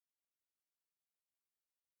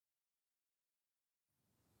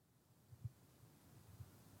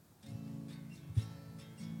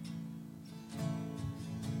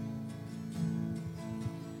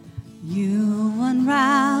You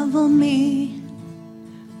unravel me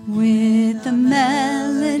with a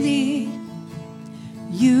melody.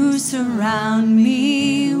 You surround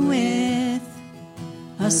me with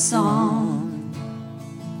a song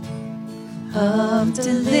of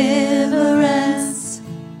deliverance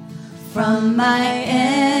from my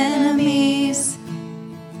enemies,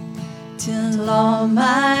 till all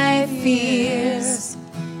my fears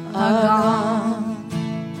are gone.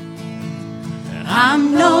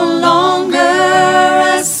 I'm no longer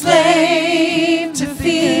a slave to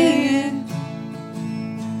fear.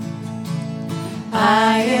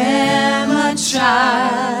 I am a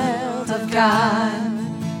child of God.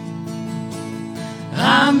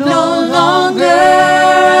 I'm no longer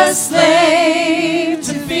a slave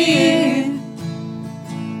to fear.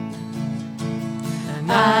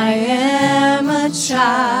 I am a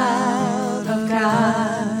child of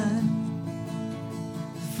God.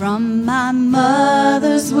 From my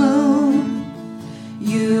mother's womb,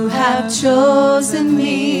 you have chosen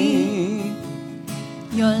me.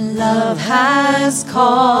 Your love has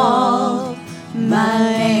called my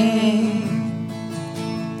name.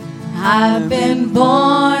 I've been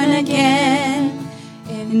born again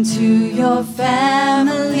into your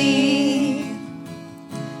family.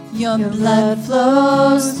 Your blood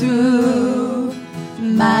flows through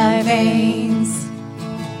my veins.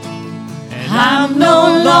 I'm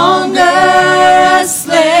no longer a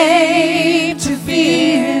slave to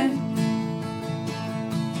fear.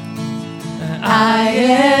 I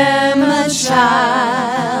am a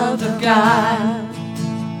child of God.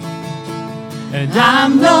 And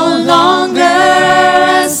I'm no longer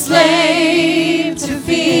a slave to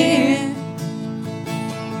fear.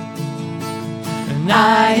 And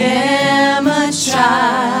I am a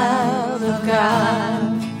child of God.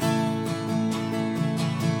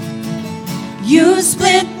 You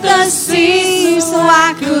split the sea so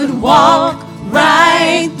I could walk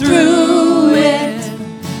right through it.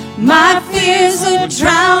 My fears are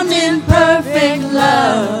drowned in perfect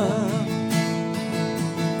love.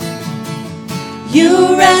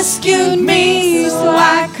 You rescued me so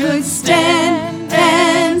I could stand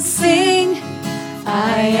and sing.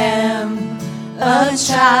 I am a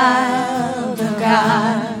child of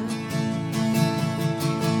God.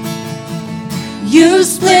 You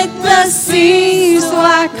split the sea so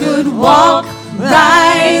I could walk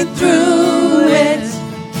right through it.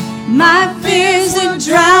 My fears are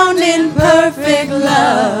drowned in perfect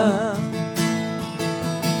love.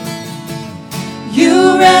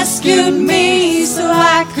 You rescued me so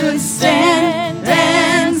I could stand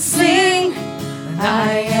and sing.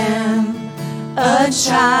 I am a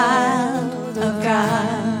child of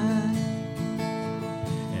God.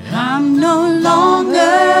 And I'm no longer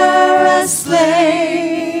a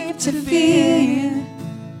slave to fear.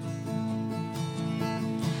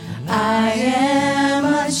 I am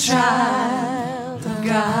a child of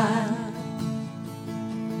God.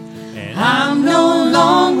 And I'm no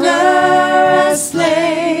longer a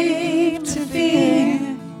slave to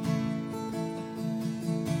fear.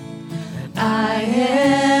 I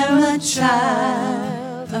am a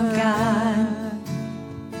child of God.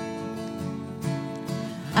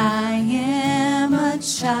 I am a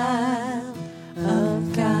child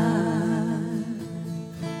of God.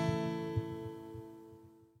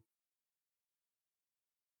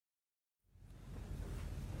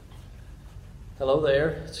 Hello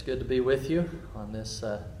there. It's good to be with you on this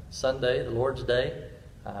Sunday, the Lord's Day.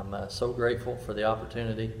 I'm so grateful for the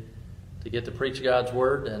opportunity to get to preach God's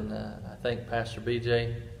Word, and I thank Pastor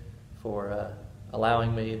BJ for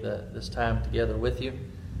allowing me this time together with you.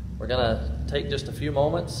 We're going to take just a few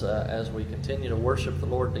moments as we continue to worship the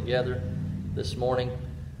Lord together this morning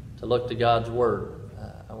to look to God's Word.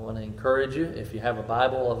 I want to encourage you, if you have a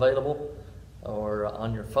Bible available or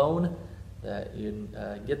on your phone, that you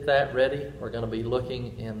get that ready. We're going to be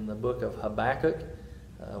looking in the book of Habakkuk,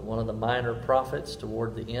 one of the minor prophets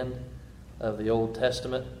toward the end of the Old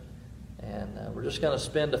Testament. And we're just going to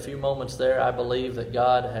spend a few moments there. I believe that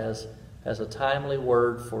God has a timely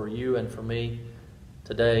word for you and for me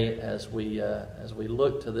today as we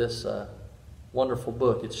look to this wonderful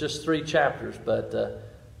book. It's just 3 chapters, but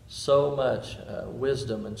so much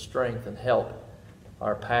wisdom and strength and help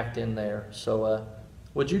are packed in there. So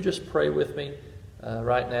would you just pray with me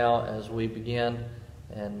right now as we begin,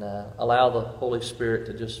 and allow the Holy Spirit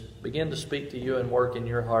to just begin to speak to you and work in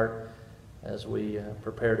your heart as we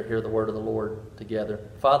prepare to hear the word of the Lord together.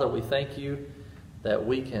 Father, we thank you that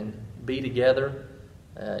we can be together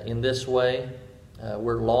in this way.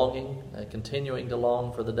 We're longing, continuing to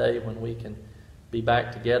long for the day when we can be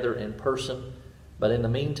back together in person. But in the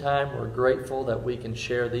meantime, we're grateful that we can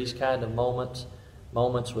share these kind of moments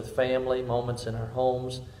moments with family, moments in our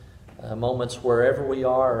homes, moments wherever we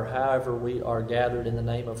are or however we are gathered in the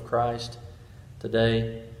name of Christ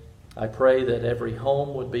today. I pray that every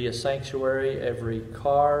home would be a sanctuary, every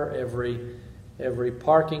car, every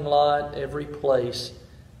parking lot, every place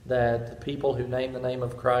that the people who name the name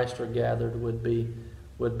of Christ are gathered would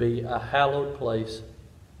be a hallowed place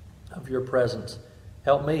of your presence.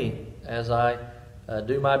 Help me as I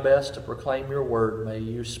do my best to proclaim your word. May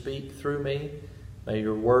you speak through me. May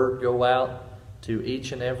your word go out to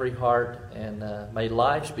each and every heart, and may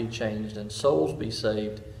lives be changed and souls be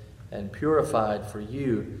saved and purified for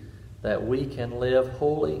you, that we can live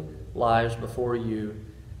holy lives before you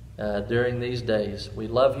during these days. We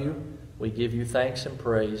love you. We give you thanks and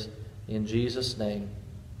praise in Jesus' name.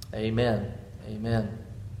 Amen. Amen.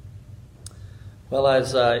 Well,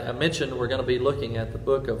 as I mentioned, we're going to be looking at the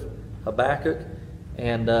book of Habakkuk,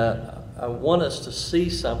 and I want us to see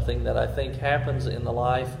something that I think happens in the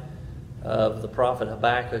life of the prophet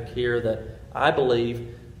Habakkuk here that I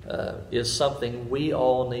believe is something we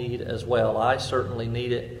all need as well. I certainly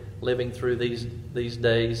need it living through these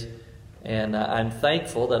days, and I'm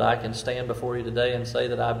thankful that I can stand before you today and say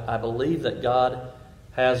that I believe that God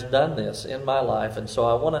has done this in my life, and so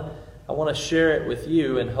I want to share it with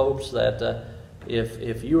you in hopes that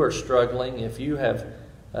if you are struggling, if you have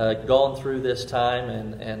gone through this time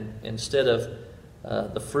and instead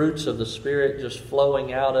of the fruits of the Spirit just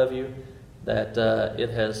flowing out of you, that it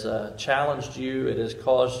has challenged you, it has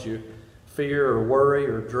caused you fear or worry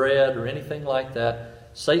or dread or anything like that.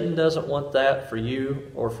 Satan doesn't want that for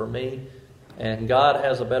you or for me, and God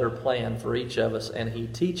has a better plan for each of us, and He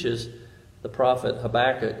teaches the prophet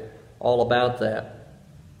Habakkuk all about that.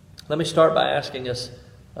 Let me start by asking us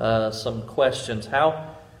some questions.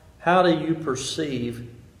 How do you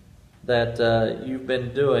perceive that you've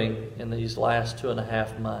been doing in these last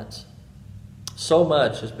 2.5 months? So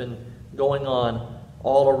much has been going on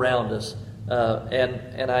all around us,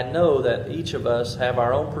 and I know that each of us have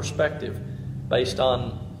our own perspective based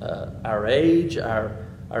on our age,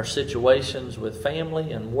 our situations with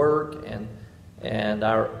family and work, and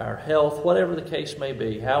our health, whatever the case may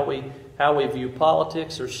be, how we view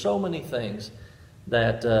politics. There's so many things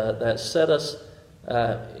that set us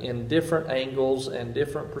in different angles and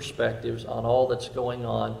different perspectives on all that's going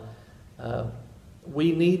on.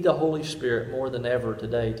 We need the Holy Spirit more than ever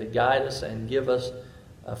today to guide us and give us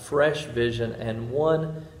a fresh vision and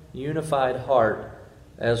one unified heart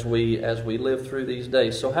as we live through these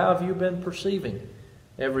days. So how have you been perceiving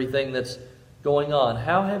everything that's going on?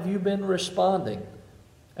 How have you been responding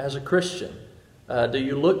as a Christian? Do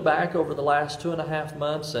you look back over the last 2.5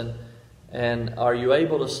 months and are you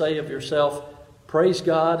able to say of yourself, praise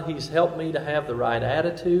God, He's helped me to have the right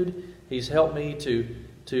attitude. He's helped me to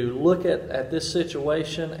look at this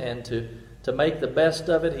situation and to make the best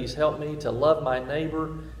of it. He's helped me to love my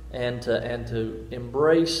neighbor and to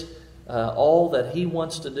embrace all that He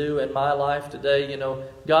wants to do in my life today. You know,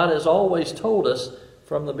 God has always told us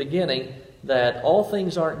from the beginning that all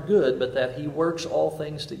things aren't good, but that He works all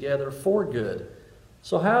things together for good.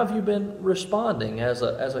 So how have you been responding as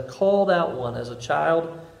a called out one, as a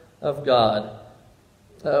child of God?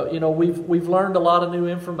 We've learned a lot of new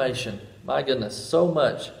information. My goodness, so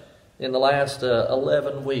much in the last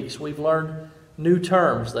 11 weeks. We've learned new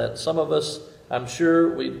terms that some of us, I'm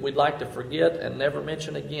sure, we'd like to forget and never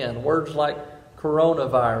mention again. Words like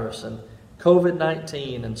coronavirus and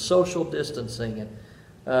COVID-19 and social distancing. And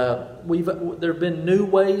there have been new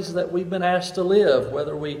ways that we've been asked to live,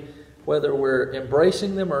 whether we're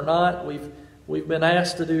embracing them or not. We've been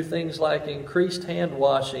asked to do things like increased hand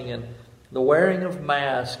washing and the wearing of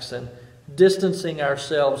masks and distancing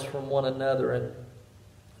ourselves from one another, and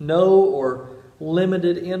no or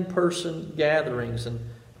limited in-person gatherings and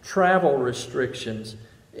travel restrictions.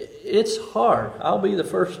 It's hard. I'll be the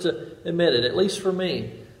first to admit it. At least for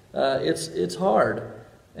me, it's hard,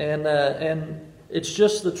 and it's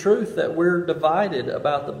just the truth that we're divided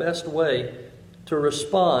about the best way to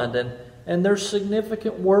respond, and there's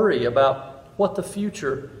significant worry about what the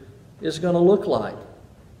future is going to look like.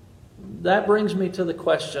 That brings me to the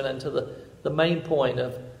question and to the main point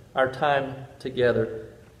of our time together.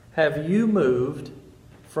 Have you moved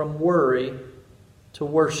from worry to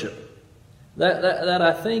worship? That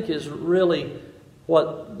I think is really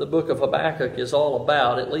what the book of Habakkuk is all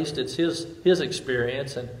about. At least it's his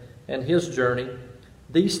experience and his journey.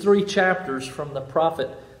 These 3 chapters from the prophet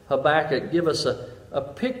Habakkuk give us a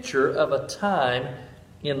picture of a time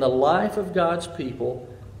in the life of God's people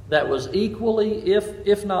that was equally,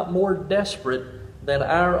 if not more desperate than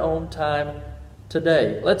our own time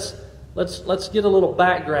today. Let's let's get a little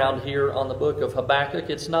background here on the book of Habakkuk.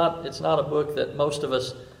 It's not a book that most of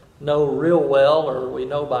us know real well or we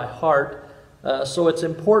know by heart. So it's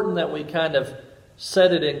important that we kind of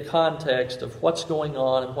set it in context of what's going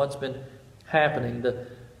on and what's been happening.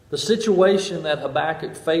 The situation that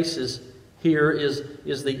Habakkuk faces here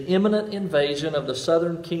is the imminent invasion of the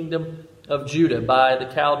southern kingdom of Judah by the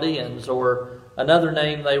Chaldeans, or another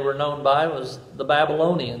name they were known by was the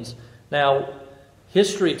Babylonians. Now,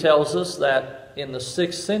 history tells us that in the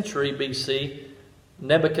 6th century BC,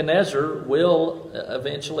 Nebuchadnezzar will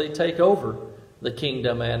eventually take over the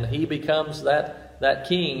kingdom, and he becomes that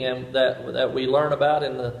king, and that we learn about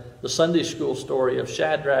in the Sunday school story of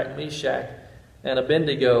Shadrach, Meshach, and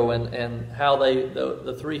Abednego, and how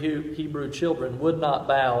the three Hebrew children would not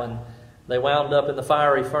bow, and they wound up in the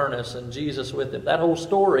fiery furnace, and Jesus with them. That whole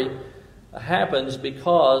story happens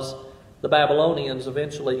because the Babylonians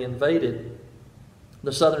eventually invaded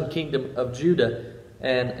the southern kingdom of Judah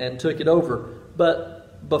and took it over.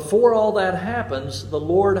 But before all that happens, the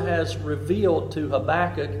Lord has revealed to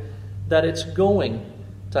Habakkuk that it's going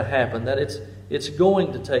to happen, that it's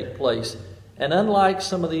going to take place. And unlike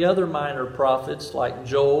some of the other minor prophets like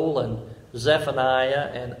Joel and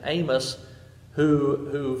Zephaniah and Amos,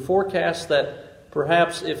 who forecast that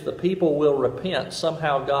perhaps if the people will repent,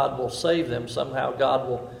 somehow God will save them, somehow God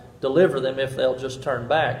will deliver them if they'll just turn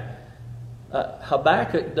back,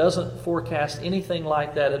 Habakkuk doesn't forecast anything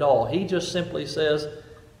like that at all. He just simply says,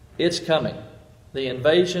 it's coming. The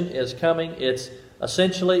invasion is coming. It's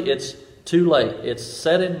too late. It's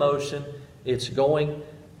set in motion. It's going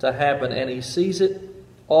to happen. And he sees it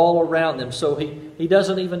all around them. So he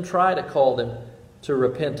doesn't even try to call them to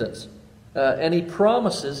repentance. And he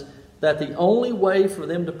promises that the only way for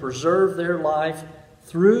them to preserve their life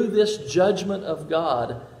through this judgment of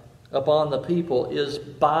God upon the people is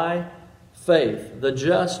by faith. The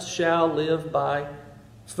just shall live by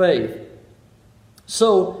faith.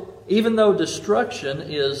 So, even though destruction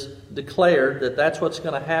is declared, that's what's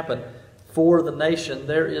going to happen for the nation,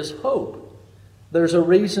 there is hope. There's a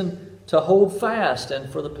reason to hold fast and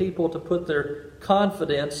for the people to put their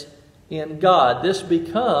confidence in God. This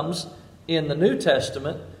becomes, in the New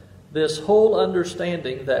Testament, this whole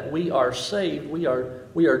understanding that we are saved, we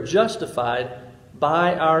are justified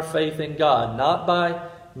by our faith in God, not by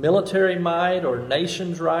military might or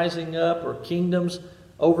nations rising up or kingdoms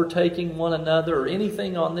overtaking one another or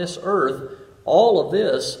anything on this earth. All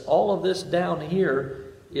of this down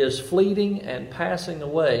here is fleeting and passing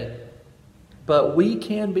away. But we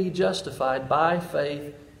can be justified by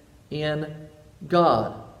faith in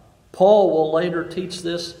God. Paul will later teach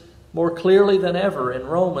this more clearly than ever in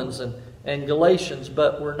Romans and Galatians,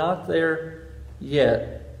 but we're not there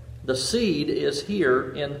yet. The seed is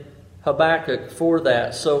here in Habakkuk for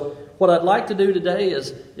that. So what I'd like to do today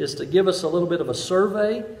is to give us a little bit of a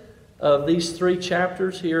survey of these 3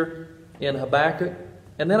 chapters here in Habakkuk.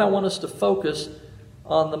 And then I want us to focus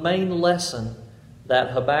on the main lesson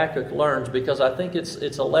that Habakkuk learns, because I think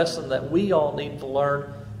it's a lesson that we all need to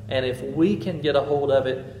learn. And if we can get a hold of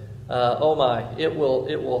it, it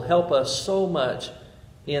will help us so much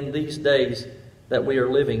in these days that we are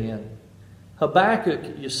living in.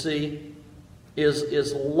 Habakkuk, you see,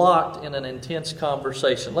 is locked in an intense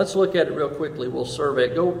conversation. Let's look at it real quickly. We'll survey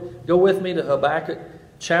it. Go with me to Habakkuk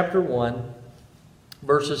chapter 1,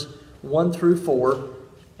 verses 1 through 4.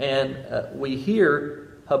 And we hear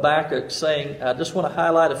Habakkuk saying, I just want to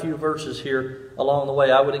highlight a few verses here along the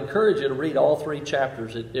way. I would encourage you to read all 3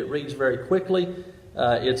 chapters. It reads very quickly.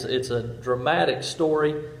 It's a dramatic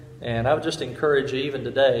story. And I would just encourage you even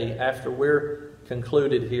today, after we're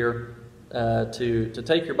concluded here, to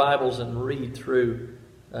take your Bibles and read through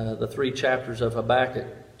the 3 chapters of Habakkuk.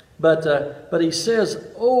 But he says,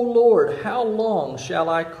 O Lord, how long shall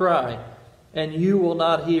I cry, and you will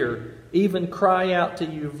not hear? Even cry out to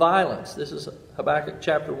you violence. This is Habakkuk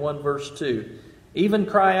chapter 1, verse 2. Even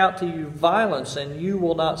cry out to you violence, and you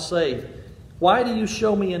will not save. Why do you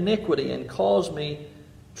show me iniquity and cause me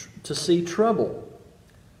to see trouble?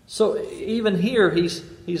 So even here, he's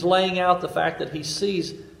laying out the fact that he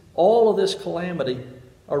sees all of this calamity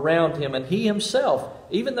around him. And he himself,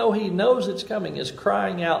 even though he knows it's coming, is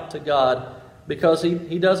crying out to God because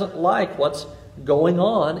he doesn't like what's going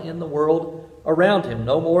on in the world around him.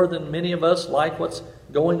 No more than many of us like what's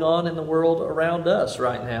going on in the world around us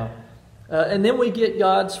right now. And then we get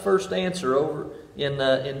God's first answer over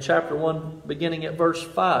in chapter 1, beginning at verse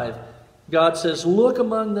 5. God says, Look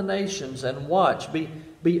among the nations and watch.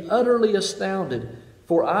 Be utterly astounded.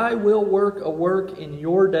 For I will work a work in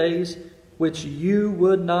your days which you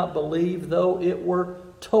would not believe, though it were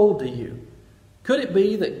told to you. Could it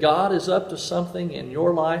be that God is up to something in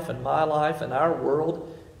your life and my life and our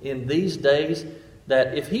world in these days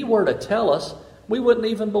that if He were to tell us, we wouldn't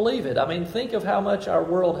even believe it? I mean, think of how much our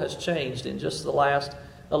world has changed in just the last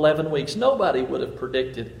 11 weeks. Nobody would have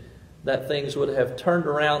predicted that things would have turned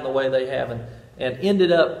around the way they have and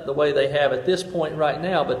ended up the way they have at this point right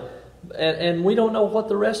now. And we don't know what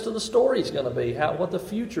the rest of the story is going to be, what the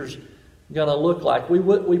future's going to look like.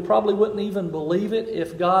 We probably wouldn't even believe it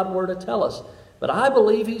if God were to tell us. But I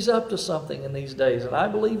believe He's up to something in these days, and I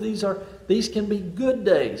believe these can be good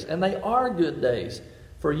days, and they are good days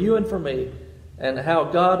for you and for me, and how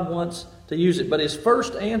God wants to use it. But his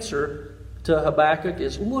first answer to Habakkuk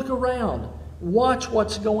is look around, watch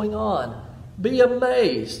what's going on, be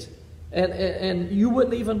amazed, and you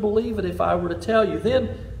wouldn't even believe it if I were to tell you.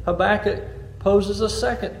 Then Habakkuk poses a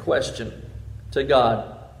second question to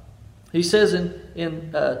God. He says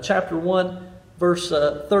in chapter 1, verse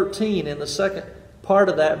 13, in the second part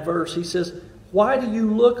of that verse, he says, "Why do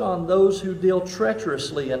you look on those who deal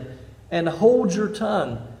treacherously and hold your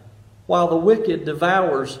tongue while the wicked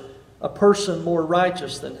devours a person more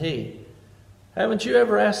righteous than he?" Haven't you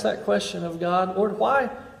ever asked that question of God? Lord, why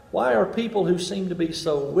are people who seem to be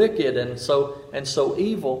so wicked and so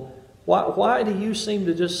evil, why do you seem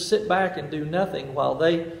to just sit back and do nothing while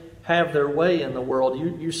they have their way in the world?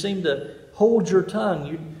 You seem to hold your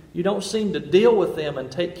tongue. You don't seem to deal with them and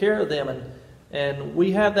take care of them. And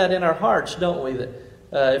we have that in our hearts, don't we?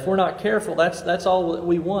 That if we're not careful, that's all that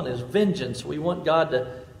we want is vengeance. We want God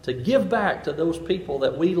to give back to those people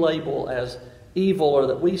that we label as evil or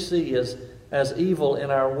that we see as evil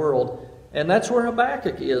in our world. And that's where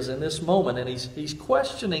Habakkuk is in this moment. And he's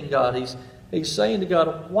questioning God. He's saying to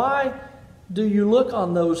God, why do you look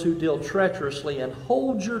on those who deal treacherously and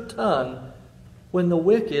hold your tongue when the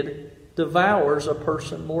wicked devours a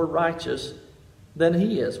person more righteous than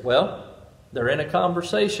he is? Well, they're in a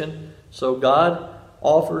conversation, so God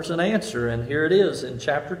offers an answer. And here it is in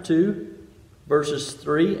chapter 2, verses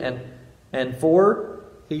 3 and 4.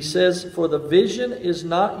 He says, "For the vision is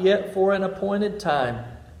not yet for an appointed time,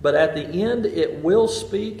 but at the end it will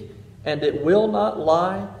speak, and it will not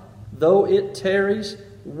lie. Though it tarries,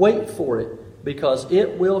 wait for it, because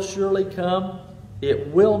it will surely come.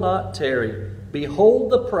 It will not tarry. Behold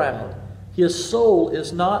the proud. His soul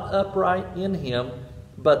is not upright in him,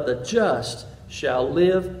 but the just shall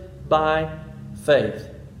live by faith."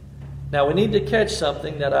 Now we need to catch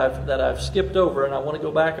something that I've skipped over, and I want to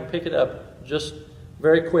go back and pick it up just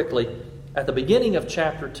very quickly. At the beginning of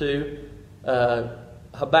chapter 2,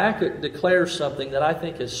 Habakkuk declares something that I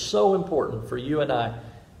think is so important for you and I.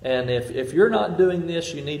 And if you're not doing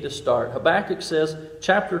this, you need to start. Habakkuk says,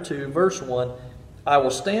 chapter 2, verse 1, "I will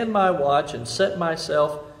stand my watch and set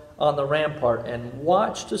myself on the rampart and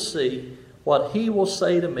watch to see what he will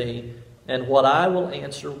say to me and what I will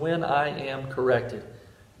answer when I am corrected."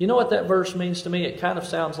 You know what that verse means to me? It kind of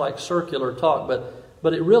sounds like circular talk,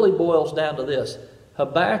 but it really boils down to this.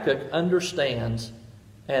 Habakkuk understands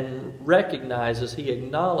and recognizes, he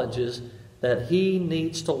acknowledges that he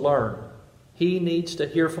needs to learn. He needs to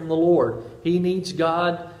hear from the Lord. He needs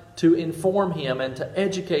God to inform him and to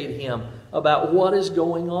educate him about what is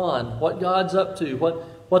going on, what God's up to,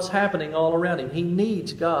 what's happening all around him. He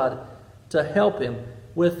needs God to help him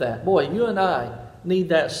with that. Boy, you and I need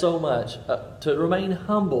that so much, to remain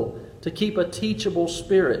humble, to keep a teachable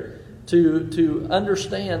spirit, to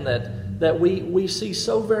understand that we see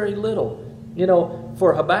so very little. You know,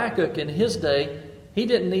 for Habakkuk in his day, he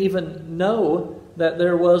didn't even know that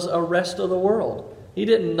there was a rest of the world. He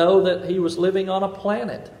didn't know that he was living on a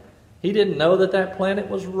planet. He didn't know that planet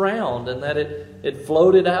was round and that it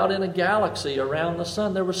floated out in a galaxy around the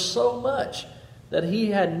sun. There was so much that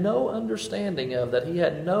he had no understanding of, that he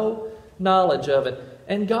had no knowledge of it.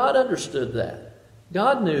 And God understood that.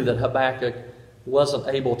 God knew that Habakkuk wasn't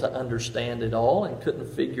able to understand it all and couldn't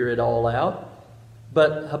figure it all out.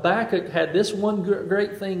 But Habakkuk had this one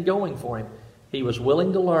great thing going for him. He was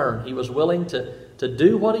willing to learn. He was willing to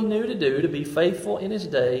do what he knew to do, to be faithful in his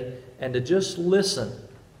day, and to just listen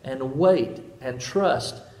and wait and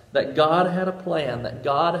trust that God had a plan, that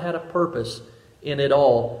God had a purpose in it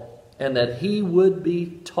all, and that he would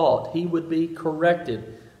be taught, he would be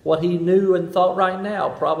corrected. What he knew and thought right now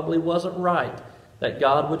probably wasn't right, that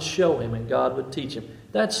God would show him and God would teach him.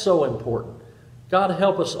 That's so important. God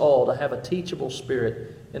help us all to have a teachable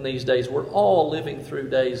spirit in these days. We're all living through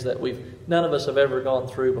days that none of us have ever gone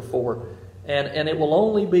through before. And it will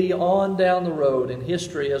only be on down the road in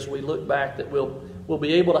history as we look back that we'll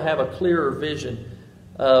be able to have a clearer vision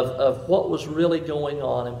of what was really going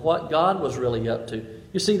on and what God was really up to.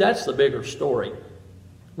 You see, that's the bigger story.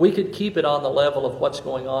 We could keep it on the level of what's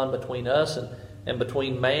going on between us and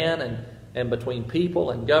between man and between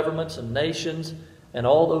people and governments and nations and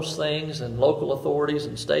all those things, and local authorities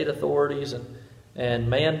and state authorities and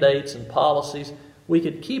mandates and policies. We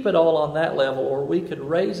could keep it all on that level, or we could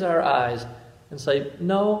raise our eyes and say,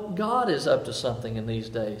 no, God is up to something in these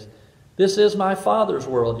days. This is my Father's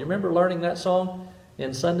world. You remember learning that song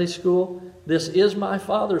in Sunday school? This is my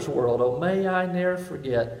Father's world. Oh, may I ne'er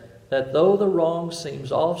forget that though the wrong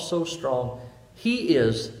seems oft so strong, He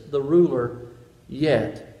is the ruler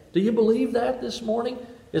yet. Do you believe that this morning?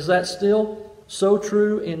 Is that still so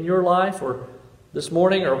true in your life, or this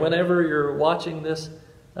morning, or whenever you're watching this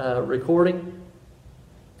recording?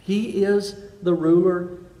 He is the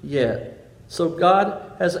ruler yet. So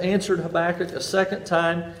God has answered Habakkuk a second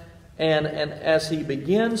time, and as he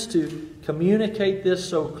begins to communicate this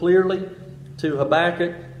so clearly to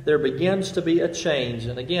Habakkuk, there begins to be a change.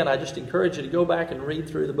 And again, I just encourage you to go back and read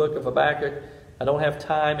through the book of Habakkuk. I don't have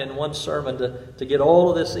time in one sermon to get all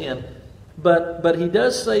of this in. But he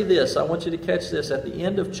does say this. I want you to catch this. At the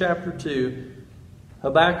end of chapter 2,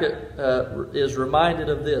 Habakkuk is reminded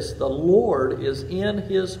of this. The Lord is in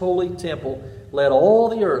His holy temple. Let all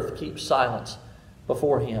the earth keep silence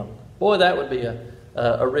before Him. Boy, that would be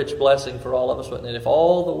a rich blessing for all of us, wouldn't it? If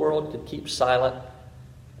all the world could keep silent,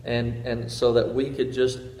 and so that we could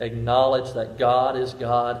just acknowledge that God is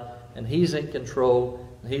God and He's in control,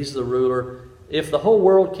 and He's the ruler. If the whole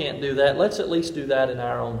world can't do that, let's at least do that in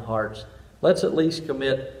our own hearts. Let's at least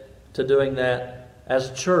commit to doing that as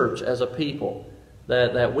a church, as a people,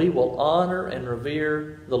 that we will honor and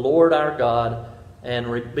revere the Lord our God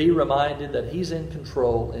and be reminded that He's in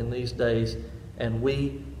control in these days, and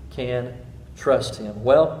we can trust Him.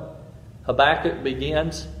 Well, Habakkuk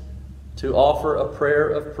begins to offer a prayer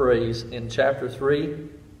of praise in chapter 3.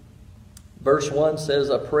 Verse 1 says,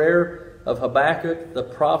 a prayer of Habakkuk the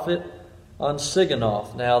prophet on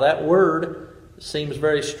Siganoth. Now that word seems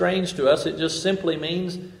very strange to us. It just simply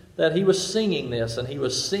means that he was singing this, and he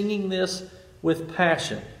was singing this with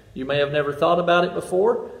passion. You may have never thought about it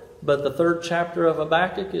before, but the 3rd chapter of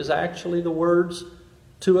Habakkuk is actually the words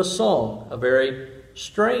to a song. A very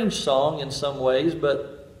strange song in some ways,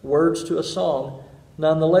 but words to a song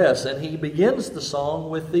nonetheless. And he begins the song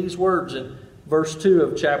with these words in verse 2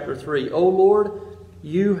 of chapter 3. O Lord,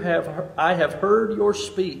 I have heard your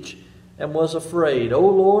speech and was afraid. O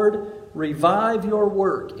Lord, revive your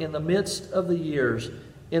work in the midst of the years.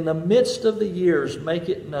 In the midst of the years, make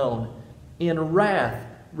it known. In wrath,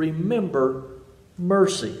 remember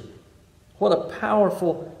mercy. What a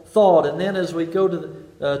powerful thought. And then as we go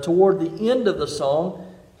to toward the end of the song,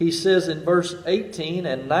 he says in verse 18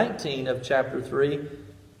 and 19 of chapter 3,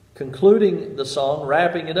 concluding the song,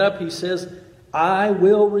 wrapping it up, he says, I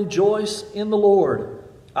will rejoice in the Lord.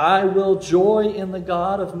 I will joy in the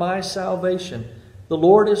God of my salvation. The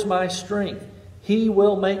Lord is my strength. He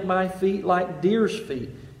will make my feet like deer's feet,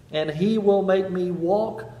 and He will make me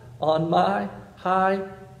walk on my high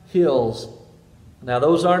hills. Now,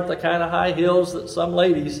 those aren't the kind of high hills that some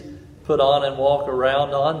ladies put on and walk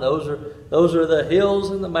around on. Those are the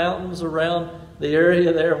hills and the mountains around the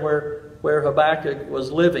area there where Habakkuk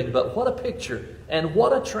was living. But what a picture and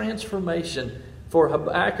what a transformation for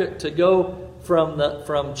Habakkuk to go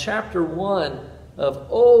from chapter 1 of,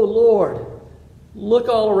 oh Lord, look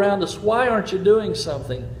all around us, why aren't you doing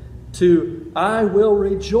something, to I will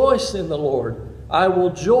rejoice in the Lord. I will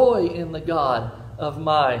joy in the God of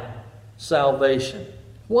my salvation.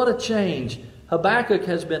 What a change. Habakkuk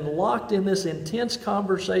has been locked in this intense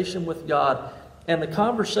conversation with God, and the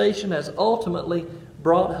conversation has ultimately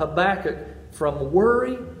brought Habakkuk from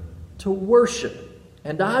worry to worship.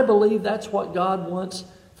 And I believe that's what God wants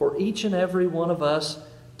for each and every one of us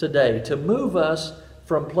today, to move us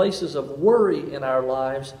from places of worry in our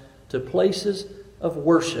lives to places of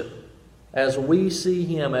worship as we see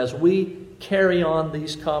Him, as we carry on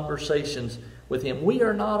these conversations with Him. We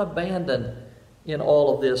are not abandoned in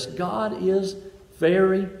all of this. God is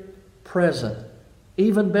very present.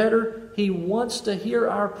 Even better, He wants to hear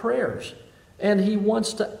our prayers, and He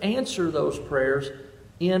wants to answer those prayers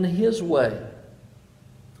in His way.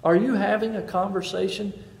 Are you having a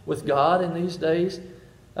conversation with God in these days?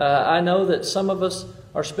 I know that some of us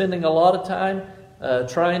are spending a lot of time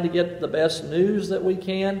trying to get the best news that we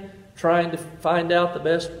can, trying to find out the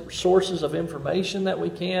best sources of information that we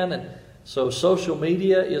can. And so social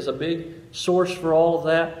media is a big source for all of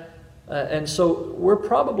that. And so we're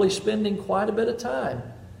probably spending quite a bit of time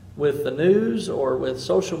with the news or with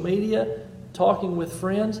social media, talking with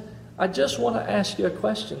friends. I just want to ask you a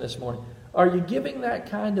question this morning. Are you giving that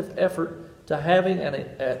kind of effort to having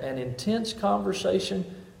an intense conversation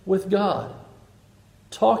with God?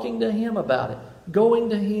 Talking to Him about it, going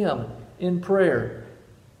to Him in prayer.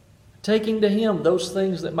 Taking to Him those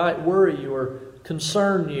things that might worry you or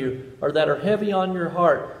concern you or that are heavy on your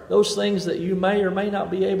heart, those things that you may or may not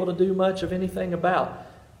be able to do much of anything about.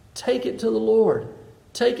 Take it to the Lord.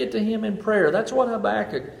 Take it to Him in prayer. That's what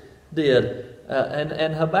Habakkuk did.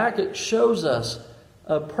 And Habakkuk shows us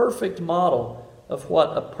a perfect model of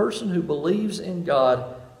what a person who believes in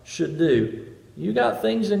God should do. You got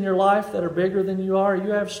things in your life that are bigger than you are. You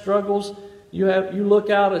have struggles. You look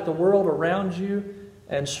out at the world around you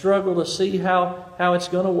and struggle to see how it's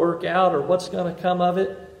going to work out or what's going to come of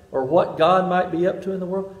it or what God might be up to in the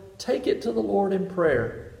world. Take it to the Lord in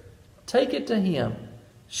prayer. Take it to Him.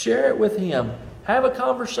 Share it with Him. Have a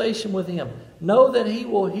conversation with Him. Know that He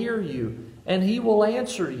will hear you and He will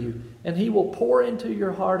answer you and He will pour into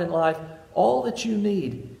your heart and life all that you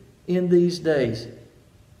need in these days.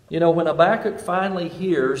 You know, when Habakkuk finally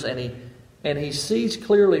hears and he sees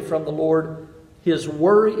clearly from the Lord, his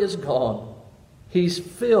worry is gone. He's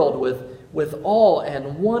filled with awe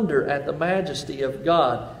and wonder at the majesty of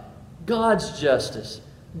God, God's justice,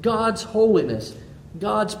 God's holiness,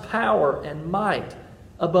 God's power and might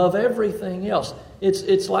above everything else.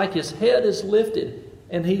 It's like his head is lifted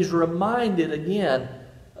and he's reminded again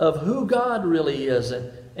of who God really is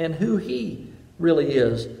and who He really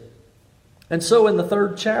is. And so in the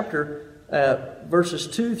 3rd chapter, verses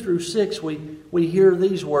 2 through 6, we hear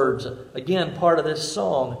these words, again part of this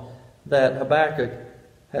song that Habakkuk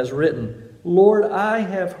has written. Lord, I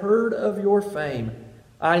have heard of your fame.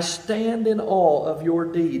 I stand in awe of your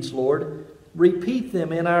deeds, Lord. Repeat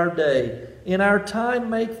them in our day. In our time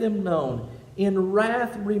make them known. In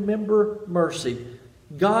wrath remember mercy.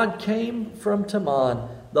 God came from Teman,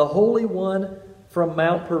 the Holy One from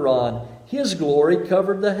Mount Paran. His glory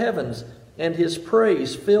covered the heavens, and His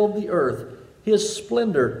praise filled the earth. His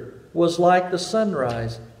splendor was like the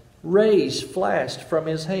sunrise. Rays flashed from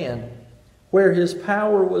His hand. Where His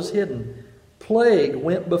power was hidden, plague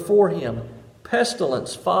went before Him.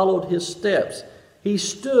 Pestilence followed His steps. He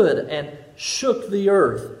stood and shook the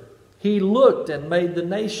earth. He looked and made the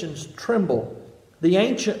nations tremble. The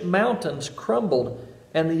ancient mountains crumbled,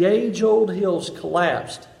 and the age-old hills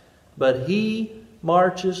collapsed. But He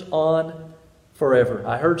marches on forever.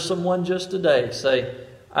 I heard someone just today say,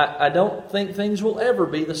 I don't think things will ever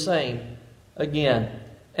be the same again.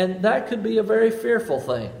 And that could be a very fearful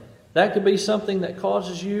thing. That could be something that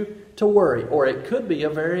causes you to worry, or it could be a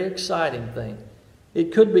very exciting thing.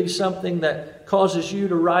 It could be something that causes you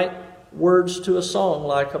to write words to a song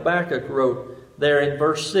like Habakkuk wrote there in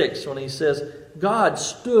verse 6 when he says, God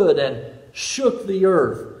stood and shook the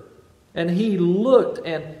earth, and He looked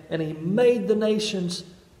and He made the nations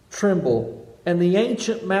tremble, and the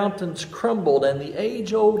ancient mountains crumbled, and the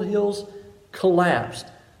age-old hills collapsed.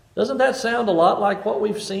 Doesn't that sound a lot like what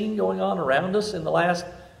we've seen going on around us in the last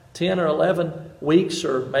 10 or 11 weeks,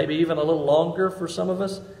 or maybe even a little longer for some of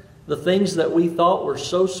us? The things that we thought were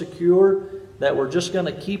so secure that we're just going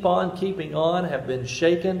to keep on keeping on have been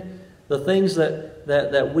shaken. The things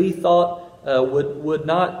that we thought would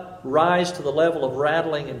not rise to the level of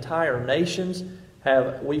rattling entire nations,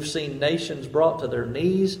 we've seen nations brought to their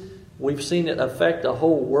knees. We've seen it affect a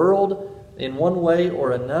whole world in one way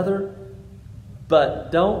or another.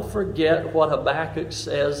 But don't forget what Habakkuk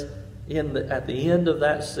says at the end of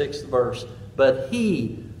that 6th verse. But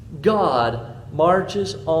He, God,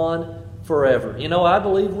 marches on forever. You know, I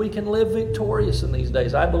believe we can live victorious in these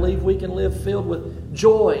days. I believe we can live filled with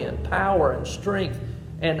joy and power and strength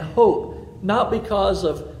and hope. Not because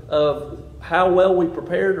of how well we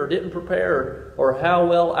prepared or didn't prepare, or how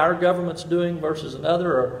well our government's doing versus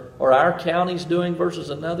another, or our county's doing versus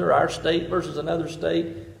another, our state versus another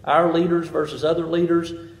state, our leaders versus other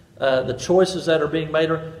leaders, the choices that are being made.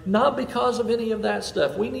 Not because of any of that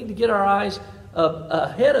stuff. We need to get our eyes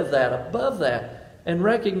ahead of that, above that, and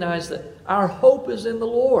recognize that our hope is in the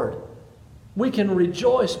Lord. We can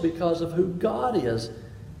rejoice because of who God is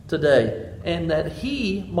today, and that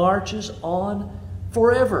He marches on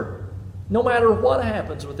forever. No matter what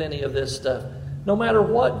happens with any of this stuff, no matter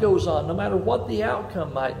what goes on, no matter what the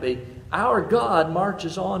outcome might be, our God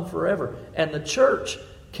marches on forever. And the church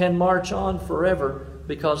can march on forever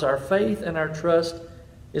because our faith and our trust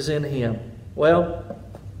is in Him. Well,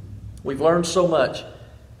 we've learned so much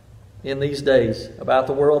in these days about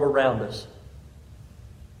the world around us.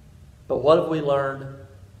 But what have we learned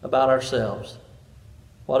about ourselves?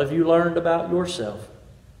 What have you learned about yourself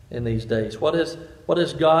in these days? What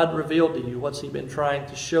has God revealed to you? What's He been trying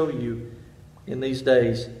to show you in these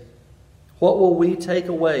days? What will we take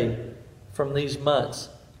away from these months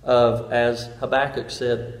of, as Habakkuk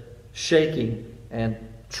said, shaking and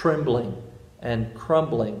trembling and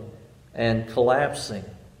crumbling and collapsing?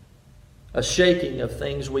 a shaking of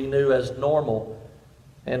things we knew as normal,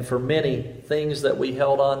 and for many, things that we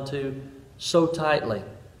held on to so tightly.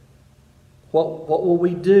 What will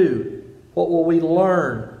we do? What will we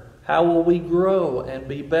learn? How will we grow and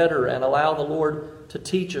be better and allow the Lord to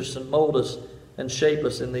teach us and mold us and shape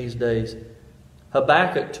us in these days?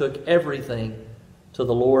 Habakkuk took everything to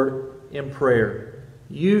the Lord in prayer.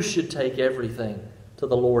 You should take everything to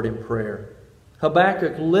the Lord in prayer.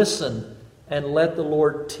 Habakkuk listened and let the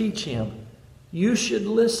Lord teach him. You should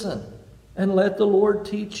listen and let the Lord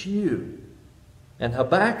teach you. And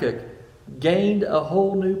Habakkuk gained a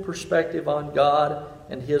whole new perspective on God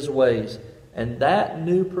and His ways. And that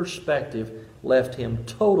new perspective left him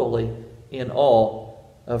totally in awe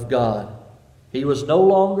of God. He was no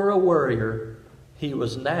longer a worrier. He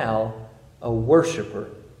was now a worshiper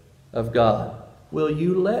of God. Will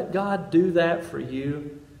you let God do that for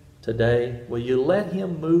you today? Will you let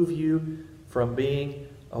Him move you from being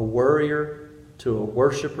a worrier to a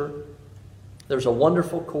worshiper? There's a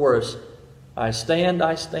wonderful chorus. I stand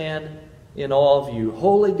in awe of you.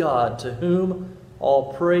 Holy God, to whom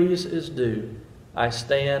all praise is due. I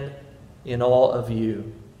stand in awe of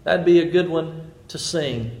you. That'd be a good one to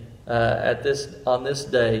sing on this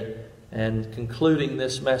day and concluding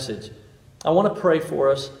this message. I want to pray for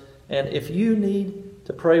us. And if you need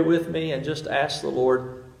to pray with me and just ask the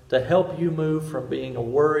Lord to help you move from being a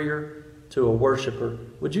worrier to a worshiper,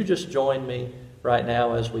 would you just join me right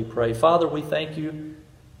now as we pray? Father, we thank you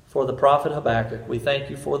for the prophet Habakkuk. We thank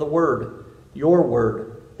you for the word, your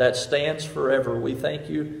word that stands forever. We thank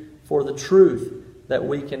you for the truth that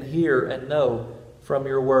we can hear and know from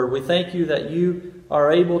your word. We thank you that you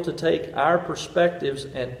are able to take our perspectives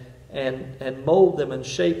and mold them and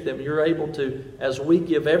shape them. You're able to, as we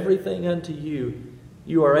give everything unto you,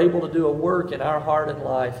 you are able to do a work in our heart and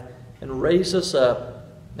life and raise us up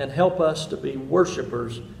and help us to be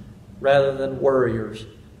worshipers rather than worriers.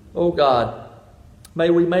 Oh God, may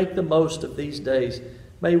we make the most of these days.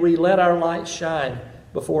 May we let our light shine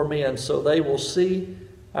before men so they will see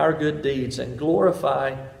our good deeds and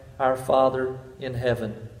glorify our Father in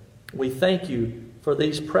heaven. We thank you for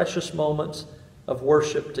these precious moments of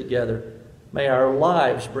worship together. May our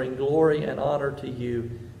lives bring glory and honor to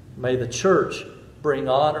you. May the church bring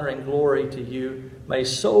honor and glory to you. May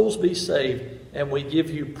souls be saved, and we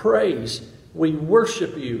give you praise. We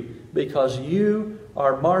worship you because you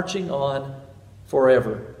are marching on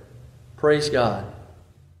forever. Praise God.